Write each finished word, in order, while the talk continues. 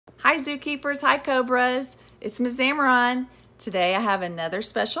Hi zookeepers, hi cobras, it's Ms. Amaron. Today I have another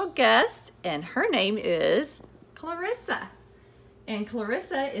special guest and her name is Clarissa. And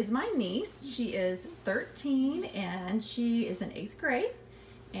Clarissa is my niece. She is 13 and she is in 8th grade.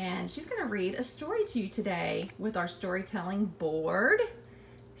 And she's gonna read a story to you today with our storytelling board.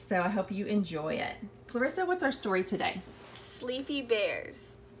 So I hope you enjoy it. Clarissa, what's our story today? Sleepy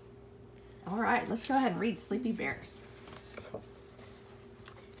Bears. All right, let's go ahead and read Sleepy Bears.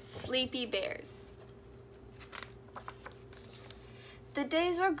 Sleepy Bears. The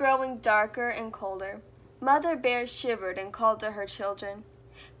days were growing darker and colder. Mother Bear shivered and called to her children.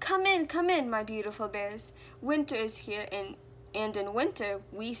 Come in, my beautiful bears. Winter is here, and in winter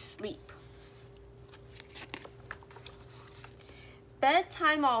we sleep.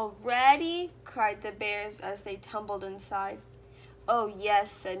 Bedtime already? Cried the bears as they tumbled inside. Oh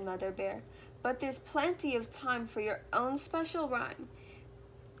yes, said Mother Bear, but there's plenty of time for your own special rhyme.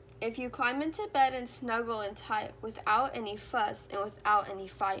 If you climb into bed and snuggle in tight, without any fuss and without any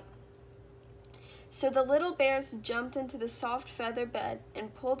fight. So the little bears jumped into the soft feather bed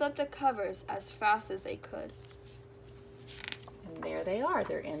and pulled up the covers as fast as they could. And there they are.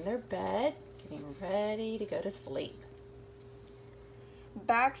 They're in their bed, getting ready to go to sleep.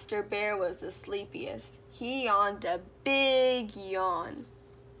 Baxter Bear was the sleepiest. He yawned a big yawn.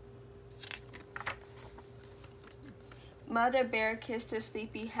 Mother Bear kissed his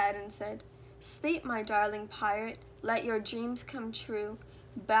sleepy head and said, Sleep, my darling pirate, let your dreams come true.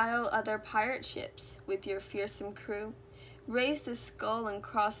 Battle other pirate ships with your fearsome crew. Raise the skull and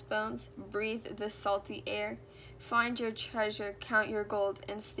crossbones, breathe the salty air. Find your treasure, count your gold,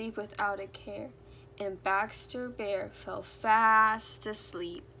 and sleep without a care. And Baxter Bear fell fast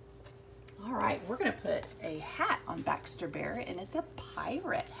asleep. All right, we're gonna put a hat on Baxter Bear, and it's a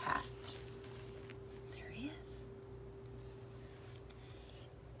pirate hat. There he is.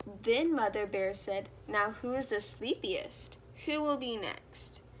 Then Mother Bear said, Now who is the sleepiest? Who will be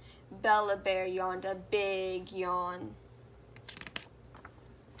next? Bella Bear yawned a big yawn.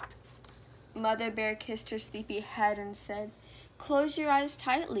 Mother Bear kissed her sleepy head and said, Close your eyes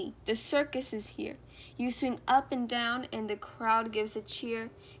tightly, the circus is here. You swing up and down and the crowd gives a cheer.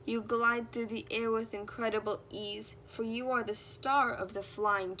 You glide through the air with incredible ease, for you are the star of the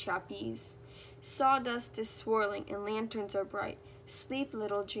flying trapeze. Sawdust is swirling and lanterns are bright. Sleep,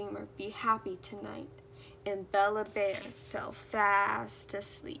 little dreamer, be happy tonight. And Bella Bear fell fast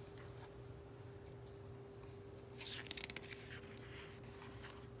asleep.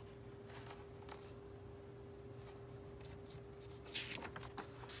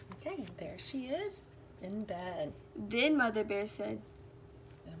 Okay, there she is in bed. Then Mother Bear said,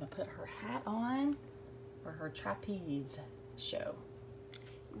 And I'm gonna put her hat on for her trapeze show.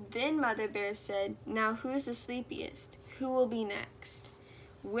 Then Mother Bear said, Now who's the sleepiest? Who will be next?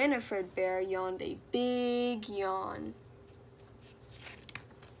 Winifred Bear yawned a big yawn.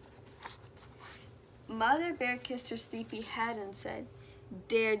 Mother Bear kissed her sleepy head and said,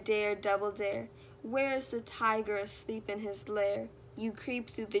 Dare, dare, double dare. Where is the tiger asleep in his lair? You creep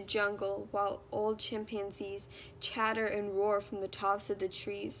through the jungle while old chimpanzees chatter and roar from the tops of the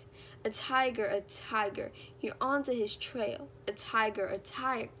trees. A tiger, you're onto his trail. A tiger,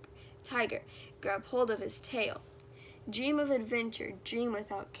 grab hold of his tail. Dream of adventure, dream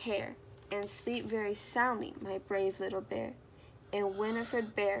without care, and sleep very soundly, my brave little bear. And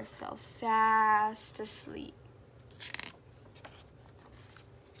Winifred Bear fell fast asleep.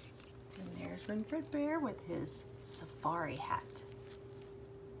 And there's Winifred Bear with his safari hat.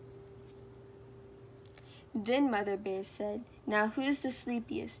 Then Mother Bear said, Now who's the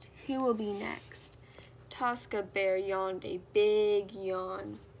sleepiest? Who will be next? Tosca Bear yawned a big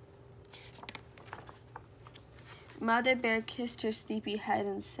yawn. Mother Bear kissed her sleepy head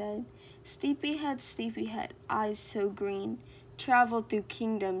and said, sleepy head, eyes so green, travel through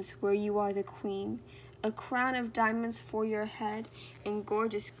kingdoms where you are the queen. A crown of diamonds for your head, and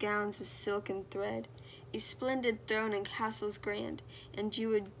gorgeous gowns of silk and thread. A splendid throne and castles grand, and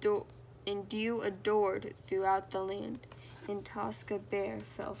you adored throughout the land. And Tosca Bear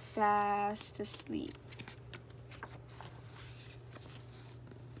fell fast asleep.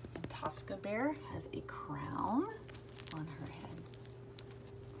 And Tosca Bear has a crown on her head.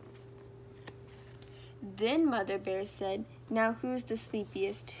 Then Mother Bear said, Now who's the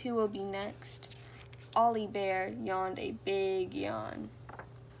sleepiest? Who will be next? Ollie Bear yawned a big yawn.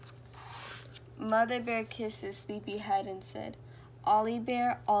 Mother Bear kissed his sleepy head and said, Ollie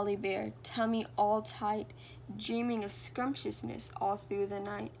Bear, tummy all tight, dreaming of scrumptiousness all through the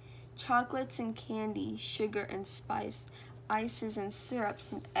night. Chocolates and candy, sugar and spice, ices and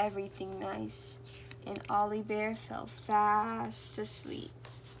syrups and everything nice. And Ollie Bear fell fast asleep.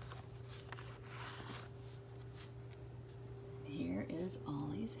 here is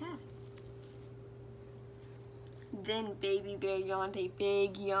Ollie's hat. Then Baby Bear yawned a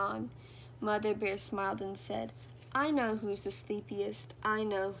big yawn. Mother Bear smiled and said, I know who's the sleepiest. I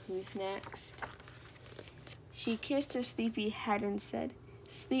know who's next. She kissed his sleepy head and said,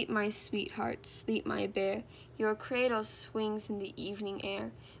 Sleep, my sweetheart, sleep, my bear. Your cradle swings in the evening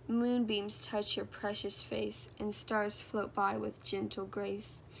air. Moonbeams touch your precious face, and stars float by with gentle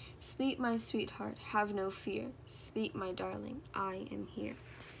grace. Sleep, my sweetheart, have no fear. Sleep, my darling, I am here.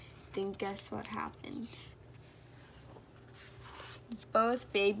 Then guess what happened?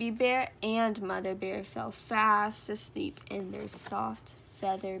 Both Baby Bear and Mother Bear fell fast asleep in their soft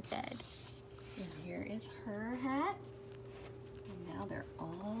feather bed. And here is her hat. And now they're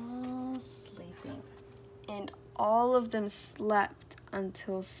all sleeping. And all of them slept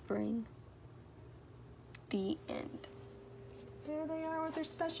until spring. The end. There they are with their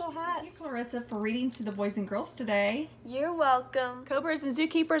special hats. Thank you, Clarissa, for reading to the boys and girls today. You're welcome. Cobras and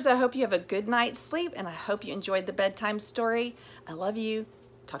zookeepers, I hope you have a good night's sleep, and I hope you enjoyed the bedtime story. I love you.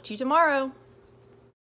 Talk to you tomorrow.